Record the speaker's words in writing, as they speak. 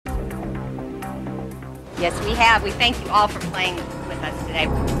Yes, we have. We thank you all for playing with us today.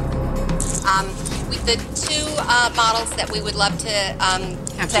 The two models that we would love to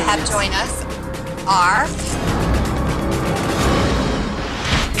have join us are...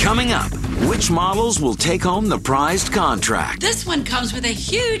 Coming up, which models will take home the prized contract? This one comes with a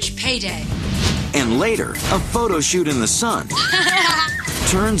huge payday. And later, a photo shoot in the sun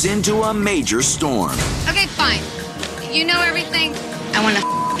turns into a major storm. Okay, fine. You know everything. I want to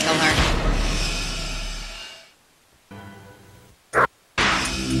kill her.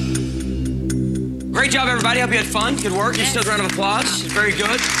 Great job, everybody. Hope you had fun. Good work. Just a round of applause. Very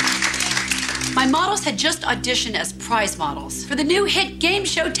good. My models had just auditioned as prize models for the new hit game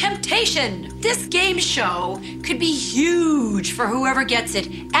show Temptation. This game show could be huge for whoever gets it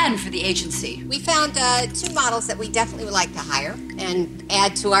and for the agency. We found two models that we definitely would like to hire and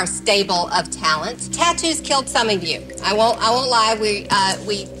add to our stable of talent. Tattoos killed some of you. I won't lie. We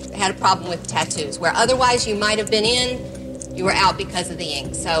had a problem with tattoos. Where otherwise you might have been in, you were out because of the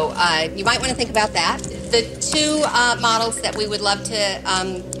ink. So you might want to think about that. The two models that we would love to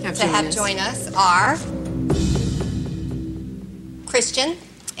have join us are Christian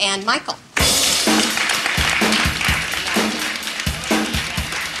and Michael.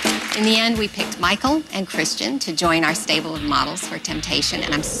 In the end, we picked Michael and Christian to join our stable of models for Temptation,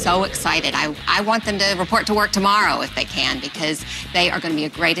 and I'm so excited. I want them to report to work tomorrow if they can, because they are going to be a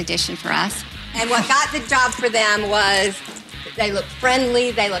great addition for us. And what got the job for them was they looked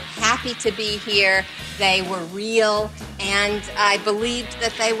friendly, they looked happy to be here, they were real, and I believed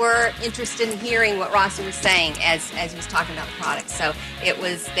that they were interested in hearing what Rossi was saying as he was talking about the product. So it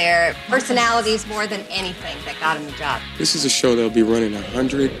was their personalities more than anything that got them the job. This is a show that'll be running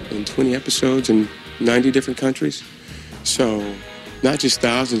 120 episodes in 90 different countries. So not just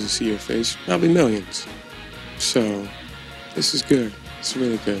thousands will see your face, probably millions. So this is good. It's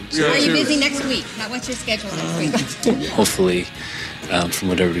really good. So are you busy next week? What's your schedule next week? Hopefully, from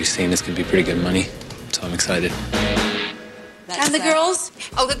what everybody's saying, this could be pretty good money. So I'm excited. And the girls?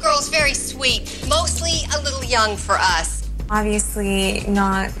 Oh, the girls, very sweet. Mostly a little young for us. Obviously,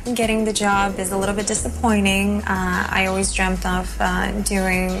 not getting the job is a little bit disappointing. I always dreamt of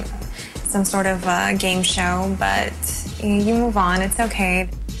doing some sort of game show, but you move on. It's okay.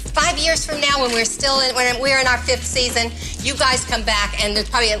 5 years from now, when we're in our 5th season, you guys come back, and there's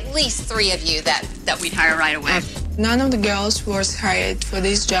probably at least 3 of you that we'd hire right away. None of the girls was hired for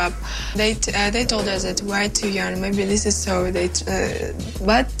this job. They told us that we're too young. Maybe this is so.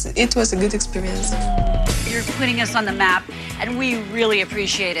 But it was a good experience. You're putting us on the map, and we really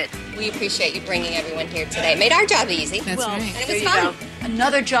appreciate it. We appreciate you bringing everyone here today. It made our job easy. That's right. And it was fun.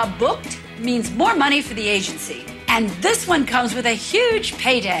 Another job booked means more money for the agency. And this one comes with a huge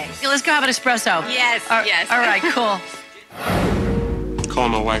payday. Yeah, let's go have an espresso. Yes, yes. All right, cool.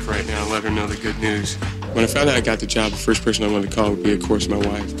 Calling my wife right now and let her know the good news. When I found out I got the job, the first person I wanted to call would be, of course, my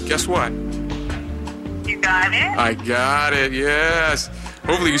wife. Guess what? You got it? I got it, yes.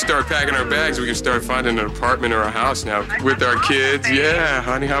 Hopefully you start packing our bags. We can start finding an apartment or a house now with our kids. Yeah,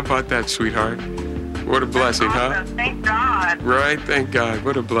 honey, how about that, sweetheart? What a blessing, huh? Thank God. Right, thank God.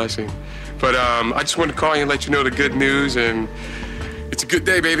 What a blessing. But I just wanted to call you and let you know the good news, and it's a good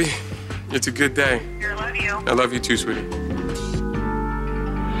day, baby. It's a good day. I love you. I love you too, sweetie.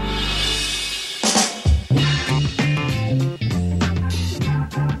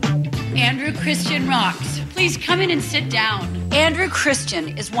 Andrew Christian rocks. Please come in and sit down. Andrew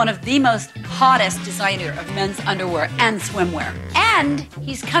Christian is one of the most hottest designer of men's underwear and swimwear. And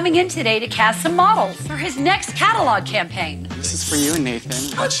he's coming in today to cast some models for his next catalog campaign. This is for you and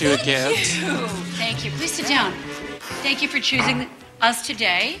Nathan. Got you a gift. Thank you. Please sit down. Thank you for choosing us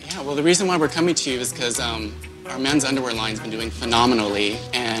today. Yeah, well, the reason why we're coming to you is because our men's underwear line's been doing phenomenally,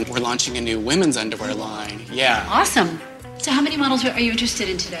 and we're launching a new women's underwear line. Yeah. Awesome. So how many models are you interested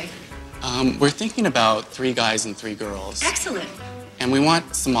in today? We're thinking about 3 guys and 3 girls. Excellent. And we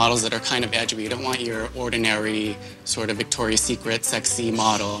want some models that are kind of edgy. We don't want your ordinary sort of Victoria's Secret sexy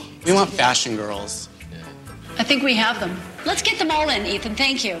model. We want fashion girls. I think we have them. Let's get them all in, Ethan.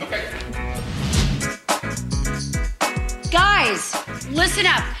 Thank you. Okay. Guys, listen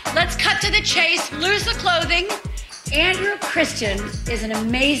up. Let's cut to the chase. Lose the clothing. Andrew Christian is an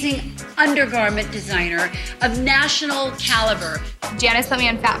amazing undergarment designer of national caliber. Janice put me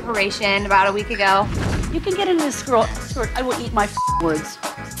on fat probation about a week ago. You can get into this skirt. I will eat my words.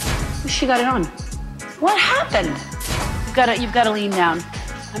 She got it on. What happened? You've got to lean down.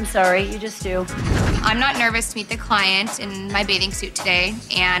 I'm sorry, you just do. I'm not nervous to meet the client in my bathing suit today,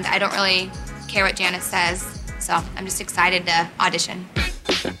 and I don't really care what Janice says, so I'm just excited to audition.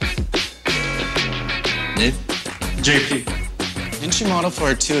 Dave? JP. Didn't you model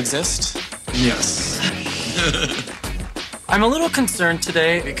for To Exist? Yes. I'm a little concerned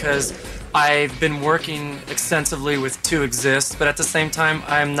today because I've been working extensively with 2Exist, but at the same time,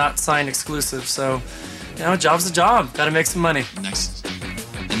 I'm not signed exclusive, so, you know, job's a job. Gotta make some money. Nice.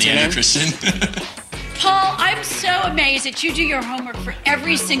 And the Andrew Christian. Paul, I'm so amazed that you do your homework for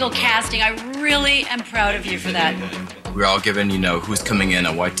every single casting. I really am proud of you for that. We're all given, you know, who's coming in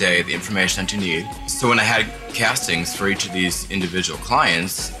on what day, the information that you need. So when I had castings for each of these individual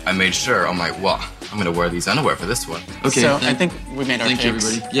clients, I made sure, I'm like, well, I'm gonna wear these underwear for this one. Okay, so I think we made our Thank you, picks.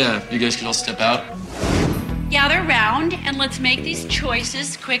 everybody. Yeah, you guys can all step out. Gather round and let's make these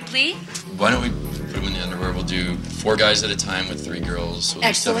choices quickly. Why don't we put them in the underwear? We'll do 4 guys at a time with 3 girls. So we'll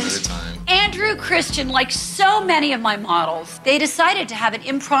do 7 at a time. Andrew Christian, like so many of my models, they decided to have an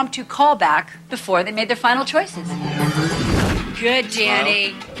impromptu callback before they made their final choices. Good,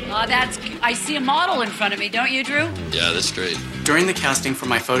 Danny. I see a model in front of me, don't you, Drew? Yeah, that's great. During the casting for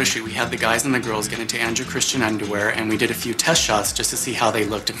my photo shoot, we had the guys and the girls get into Andrew Christian underwear, and we did a few test shots just to see how they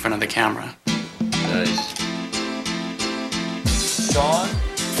looked in front of the camera. Nice. Sean?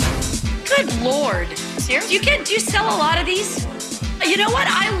 Good Lord. Seriously? Do you sell a lot of these? You know what?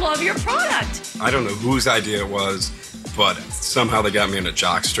 I love your product. I don't know whose idea it was, but somehow they got me in a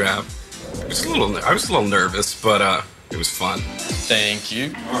jock strap. I was a little nervous, but it was fun. Thank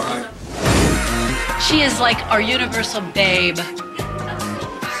you. All right. She is like our universal babe.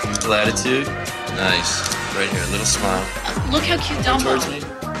 Latitude. Nice. Right here, a little smile. Look how cute Dumbo. Towards me.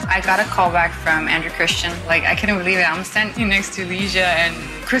 I got a call back from Andrew Christian. Like, I couldn't believe it. I'm standing next to Leisha and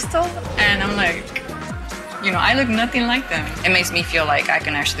Crystal, and I'm like, you know, I look nothing like them. It makes me feel like I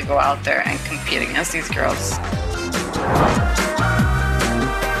can actually go out there and compete against these girls.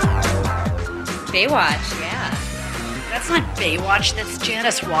 Baywatch, yeah. That's not Baywatch, that's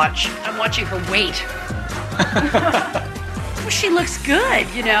Janice Watch. I'm watching her weight. Well, she looks good,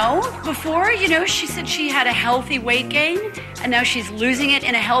 you know? Before, you know, she said she had a healthy weight gain, and now she's losing it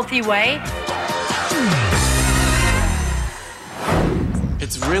in a healthy way.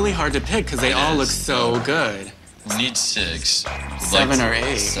 It's really hard to pick because they all look so good. We need 6. 7 or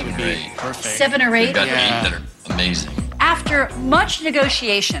 8. 7 or 8. Perfect. 7 or 8? We've got 8 that are amazing. After much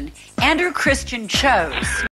negotiation, Andrew Christian chose